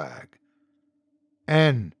computer lag.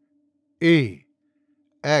 N-E-X-T.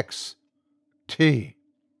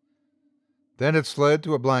 Then it slid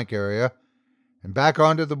to a blank area and back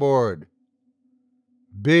onto the board.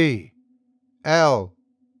 B-L-O-K.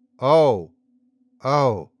 O,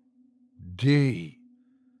 O, D.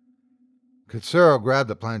 Katsuro grabbed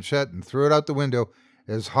the planchette and threw it out the window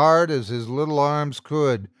as hard as his little arms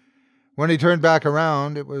could. When he turned back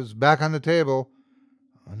around, it was back on the table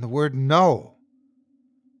on the word no.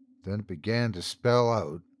 Then it began to spell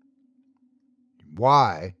out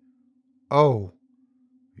Y, O,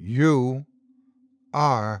 U,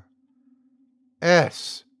 R,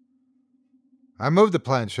 S. I moved the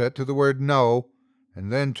planchette to the word no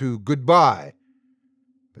and then to goodbye,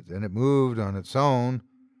 but then it moved on its own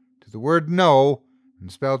to the word no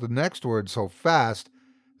and spelled the next word so fast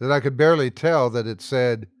that I could barely tell that it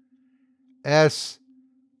said S-I-S-T-E-R.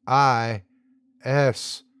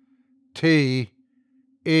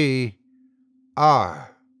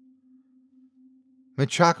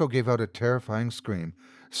 Michako gave out a terrifying scream,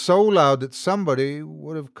 so loud that somebody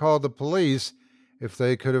would have called the police if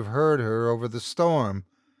they could have heard her over the storm.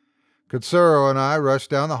 Katsuro and I rushed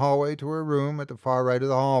down the hallway to her room at the far right of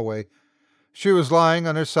the hallway. She was lying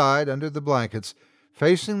on her side under the blankets,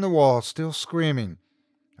 facing the wall, still screaming.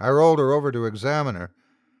 I rolled her over to examine her.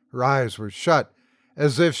 Her eyes were shut,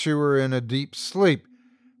 as if she were in a deep sleep,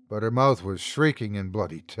 but her mouth was shrieking in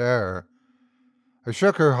bloody terror. I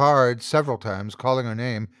shook her hard several times, calling her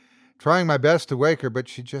name, trying my best to wake her, but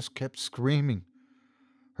she just kept screaming.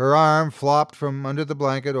 Her arm flopped from under the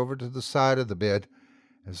blanket over to the side of the bed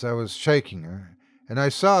as I was shaking her, and I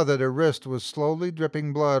saw that her wrist was slowly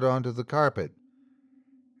dripping blood onto the carpet.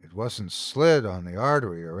 It wasn't slit on the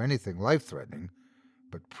artery or anything life-threatening,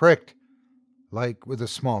 but pricked, like with a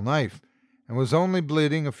small knife, and was only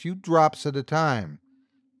bleeding a few drops at a time.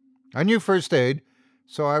 I knew first aid,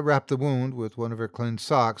 so I wrapped the wound with one of her clean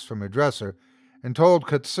socks from her dresser and told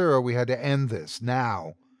Katsuro we had to end this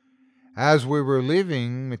now. As we were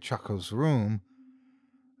leaving Michako's room,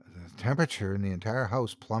 the temperature in the entire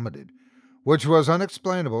house plummeted, which was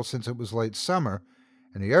unexplainable since it was late summer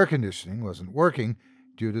and the air conditioning wasn't working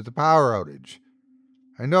due to the power outage.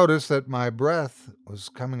 I noticed that my breath was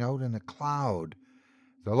coming out in a cloud.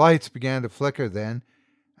 The lights began to flicker then,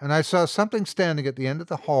 and I saw something standing at the end of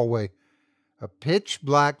the hallway, a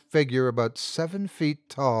pitch-black figure about 7 feet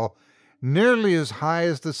tall, nearly as high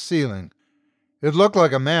as the ceiling. It looked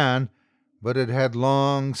like a man, but it had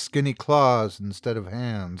long, skinny claws instead of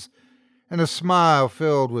hands, and a smile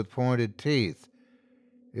filled with pointed teeth.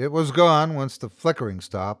 It was gone once the flickering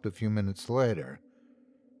stopped a few minutes later.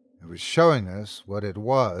 It was showing us what it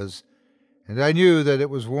was, and I knew that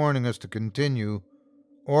it was warning us to continue,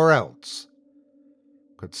 or else.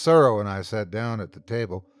 Katsuro and I sat down at the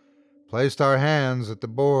table, placed our hands at the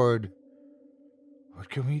board. What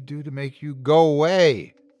can we do to make you go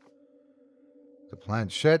away? The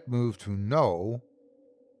planchette moved to no,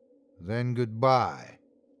 then goodbye.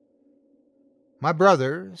 My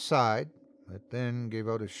brother sighed, but then gave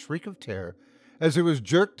out a shriek of terror as he was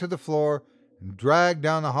jerked to the floor and dragged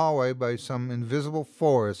down the hallway by some invisible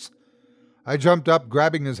force. I jumped up,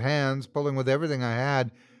 grabbing his hands, pulling with everything I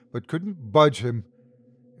had, but couldn't budge him.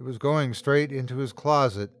 He was going straight into his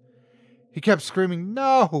closet. He kept screaming,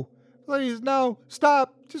 "No! Please, no!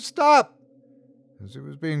 Stop! Just stop!" as he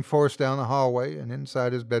was being forced down the hallway and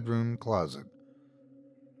inside his bedroom closet.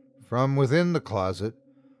 From within the closet,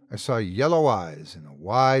 I saw yellow eyes and a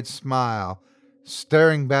wide smile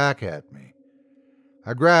staring back at me.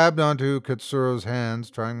 I grabbed onto Katsuro's hands,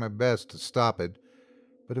 trying my best to stop it,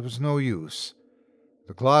 but it was no use.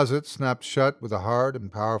 The closet snapped shut with a hard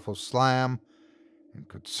and powerful slam, and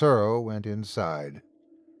Katsuro went inside.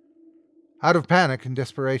 Out of panic and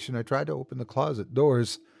desperation, I tried to open the closet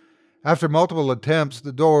doors. After multiple attempts,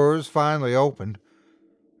 the doors finally opened.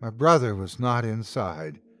 My brother was not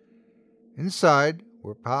inside. Inside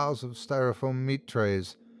were piles of styrofoam meat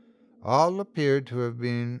trays. All appeared to have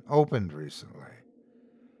been opened recently.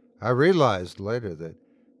 I realized later that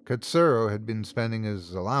Katsuro had been spending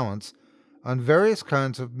his allowance on various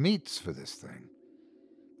kinds of meats for this thing.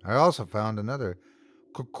 I also found another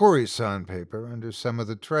kokuri-san paper under some of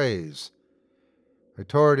the trays. I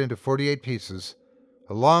tore it into 48 pieces,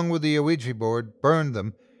 along with the Ouija board, burned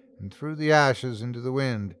them, and threw the ashes into the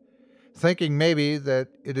wind, thinking maybe that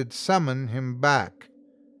it'd summon him back.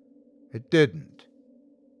 It didn't.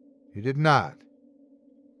 He did not.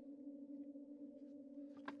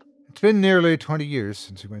 It's been nearly 20 years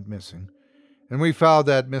since he went missing, and we filed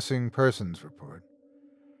that missing persons report.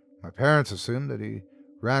 My parents assumed that he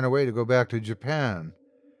ran away to go back to Japan.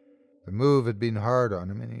 The move had been hard on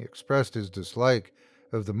him, and he expressed his dislike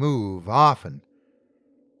of the move often.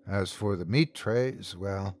 As for the meat trays,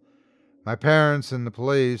 well, my parents and the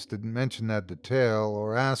police didn't mention that detail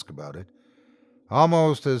or ask about it,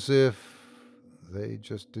 almost as if they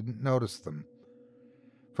just didn't notice them.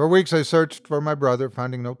 For weeks I searched for my brother,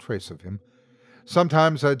 finding no trace of him.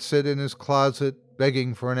 Sometimes I'd sit in his closet,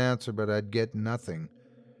 begging for an answer, but I'd get nothing.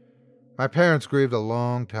 My parents grieved a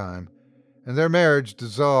long time, and their marriage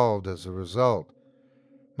dissolved as a result.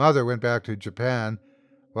 Mother went back to Japan,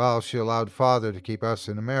 while she allowed Father to keep us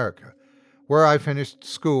in America, where I finished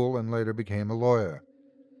school and later became a lawyer.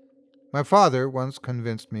 My father once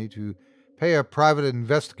convinced me to pay a private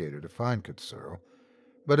investigator to find Katsuro,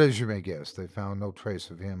 but as you may guess, they found no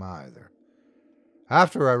trace of him either.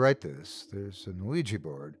 After I write this, there's an Ouija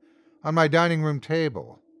board on my dining room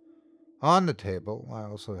table. On the table, I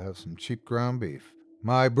also have some cheap ground beef,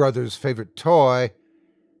 my brother's favorite toy,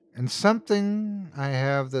 and something I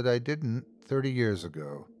have that I didn't 30 years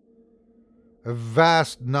ago. A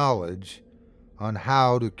vast knowledge on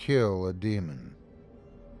how to kill a demon.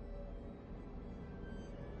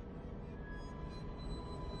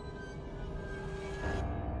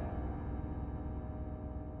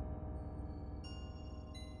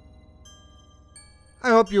 I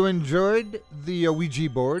hope you enjoyed the Ouija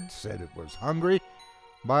board, Said It Was Hungry,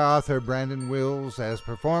 by author Brandon Wills, as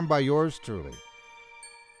performed by yours truly.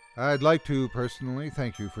 I'd like to personally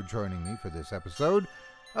thank you for joining me for this episode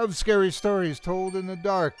of Scary Stories Told in the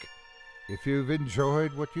Dark. If you've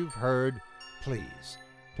enjoyed what you've heard, please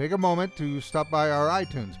take a moment to stop by our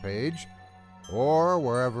iTunes page or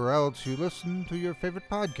wherever else you listen to your favorite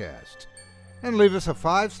podcast and leave us a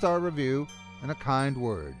 5-star review and a kind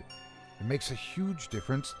word. It makes a huge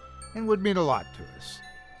difference and would mean a lot to us.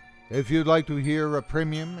 If you'd like to hear a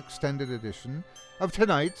premium extended edition of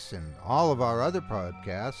tonight's and all of our other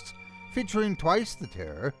podcasts featuring Twice the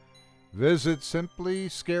Terror, visit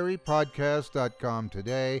simplyscarypodcast.com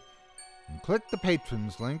today and click the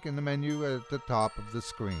Patrons link in the menu at the top of the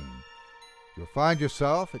screen. You'll find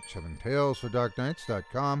yourself at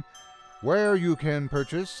chillingtalesfordarknights.com, where you can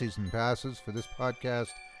purchase season passes for this podcast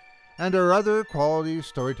and our other quality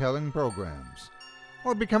storytelling programs,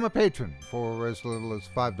 or become a patron for as little as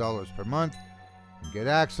 $5 per month and get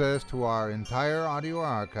access to our entire audio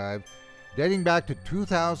archive dating back to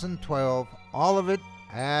 2012, all of it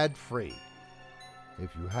ad-free.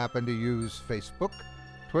 If you happen to use Facebook,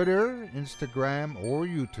 Twitter, Instagram, or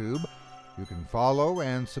YouTube, you can follow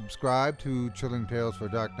and subscribe to Chilling Tales for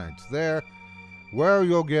Dark Nights there, where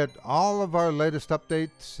you'll get all of our latest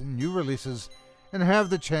updates and new releases and have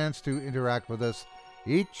the chance to interact with us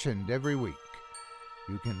each and every week.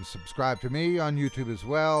 You can subscribe to me on YouTube as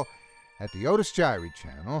well at the Otis Jiry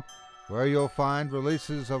channel, where you'll find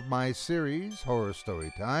releases of my series, Horror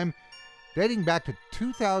Story Time, dating back to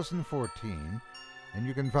 2014, and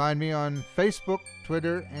you can find me on Facebook,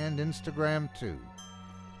 Twitter, and Instagram too.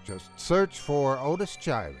 Just search for Otis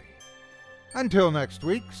Jiry. Until next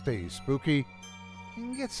week, stay spooky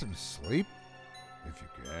and get some sleep, if you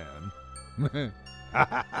can.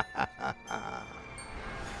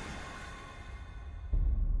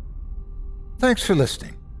 Thanks for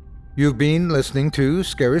listening. You've been listening to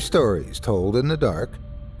Scary Stories Told in the Dark,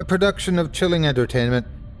 a production of Chilling Entertainment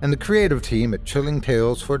and the creative team at Chilling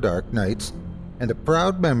Tales for Dark Nights, and a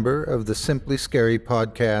proud member of the Simply Scary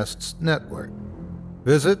Podcasts network.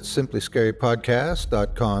 Visit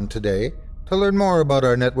simplyscarypodcast.com today to learn more about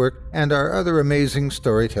our network and our other amazing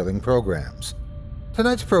storytelling programs.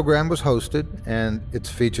 Tonight's program was hosted, and its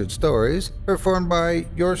featured stories performed by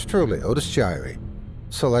yours truly, Otis Jiry.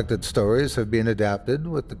 Selected stories have been adapted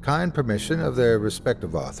with the kind permission of their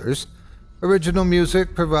respective authors. Original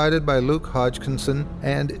music provided by Luke Hodgkinson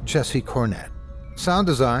and Jesse Cornett. Sound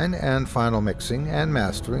design and final mixing and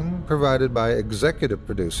mastering provided by executive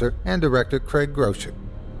producer and director Craig Groshek.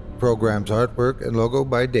 Program's artwork and logo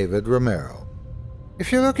by David Romero. If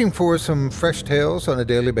you're looking for some fresh tales on a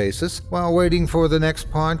daily basis while waiting for the next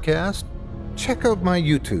podcast, check out my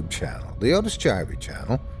YouTube channel, the Otis Jiry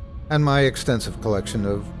channel, and my extensive collection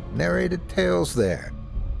of narrated tales there.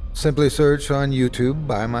 Simply search on YouTube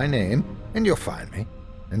by my name, and you'll find me.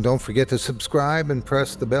 And don't forget to subscribe and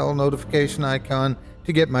press the bell notification icon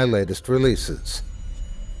to get my latest releases.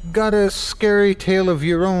 Got a scary tale of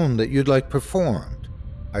your own that you'd like performed?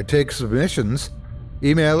 I take submissions.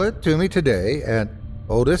 Email it to me today at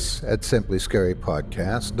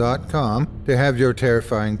otis@simplyscarypodcast.com to have your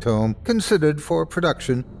terrifying tome considered for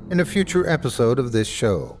production in a future episode of this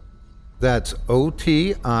show. That's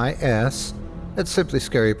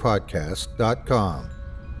otis@simplyscarypodcast.com.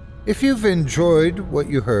 If you've enjoyed what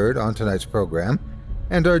you heard on tonight's program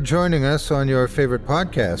and are joining us on your favorite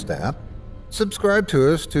podcast app, subscribe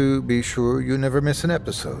to us to be sure you never miss an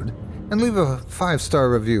episode, and leave a 5-star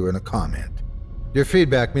review and a comment. Your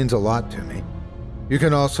feedback means a lot to me. You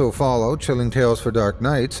can also follow Chilling Tales for Dark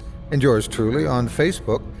Nights and yours truly on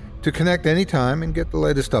Facebook to connect anytime and get the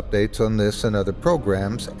latest updates on this and other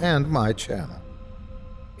programs and my channel.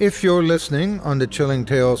 If you're listening on the Chilling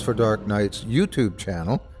Tales for Dark Nights YouTube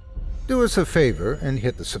channel, do us a favor and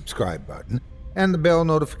hit the subscribe button and the bell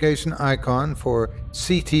notification icon for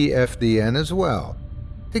CTFDN as well,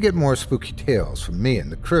 to get more spooky tales from me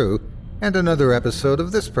and the crew, and another episode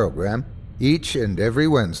of this program each and every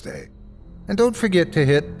Wednesday. And don't forget to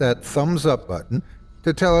hit that thumbs up button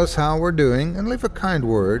to tell us how we're doing and leave a kind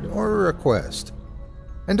word or a request.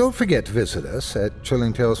 And don't forget to visit us at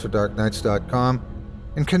chillingtalesfordarknights.com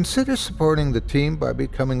and consider supporting the team by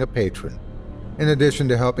becoming a patron. In addition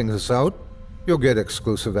to helping us out, you'll get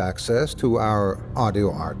exclusive access to our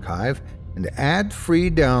audio archive and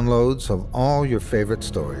ad-free downloads of all your favorite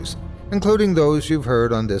stories, including those you've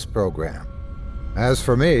heard on this program. As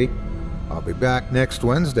for me, I'll be back next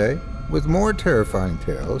Wednesday with more terrifying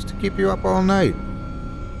tales to keep you up all night.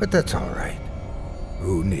 But that's all right.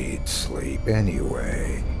 Who needs sleep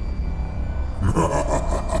anyway?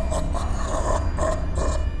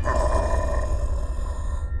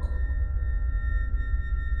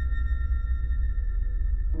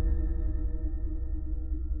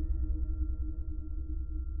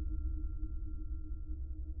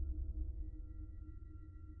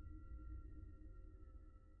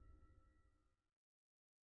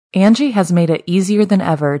 Angie has made it easier than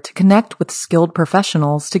ever to connect with skilled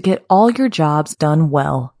professionals to get all your jobs done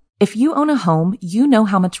well. If you own a home, you know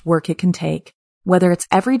how much work it can take, whether it's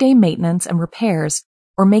everyday maintenance and repairs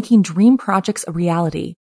or making dream projects a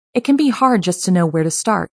reality. It can be hard just to know where to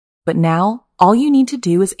start, but now all you need to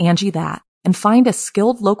do is Angie that and find a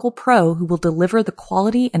skilled local pro who will deliver the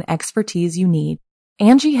quality and expertise you need.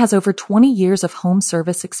 Angie has over 20 years of home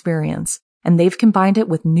service experience, and they've combined it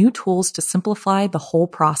with new tools to simplify the whole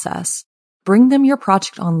process. Bring them your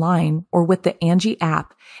project online or with the Angie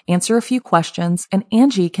app, answer a few questions, and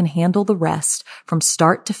Angie can handle the rest from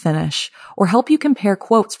start to finish, or help you compare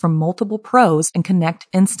quotes from multiple pros and connect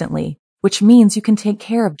instantly, which means you can take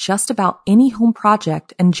care of just about any home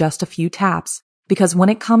project in just a few taps. Because when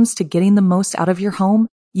it comes to getting the most out of your home,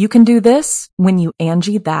 you can do this when you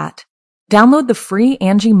Angie that. Download the free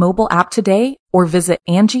Angie mobile app today or visit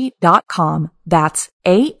Angie.com. That's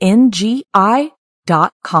ANGI.com.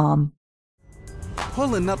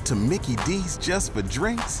 Pulling up to Mickey D's just for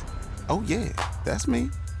drinks? Oh yeah, that's me.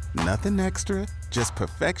 Nothing extra, just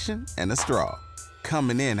perfection and a straw.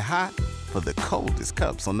 Coming in hot for the coldest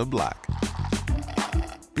cups on the block.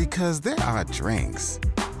 Because there are drinks.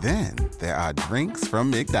 Then there are drinks from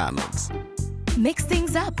McDonald's. Mix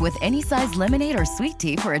things up with any size lemonade or sweet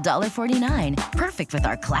tea for $1.49. Perfect with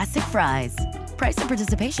our classic fries. Price and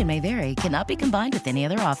participation may vary. Cannot be combined with any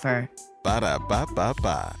other offer.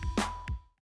 Ba-da-ba-ba-ba.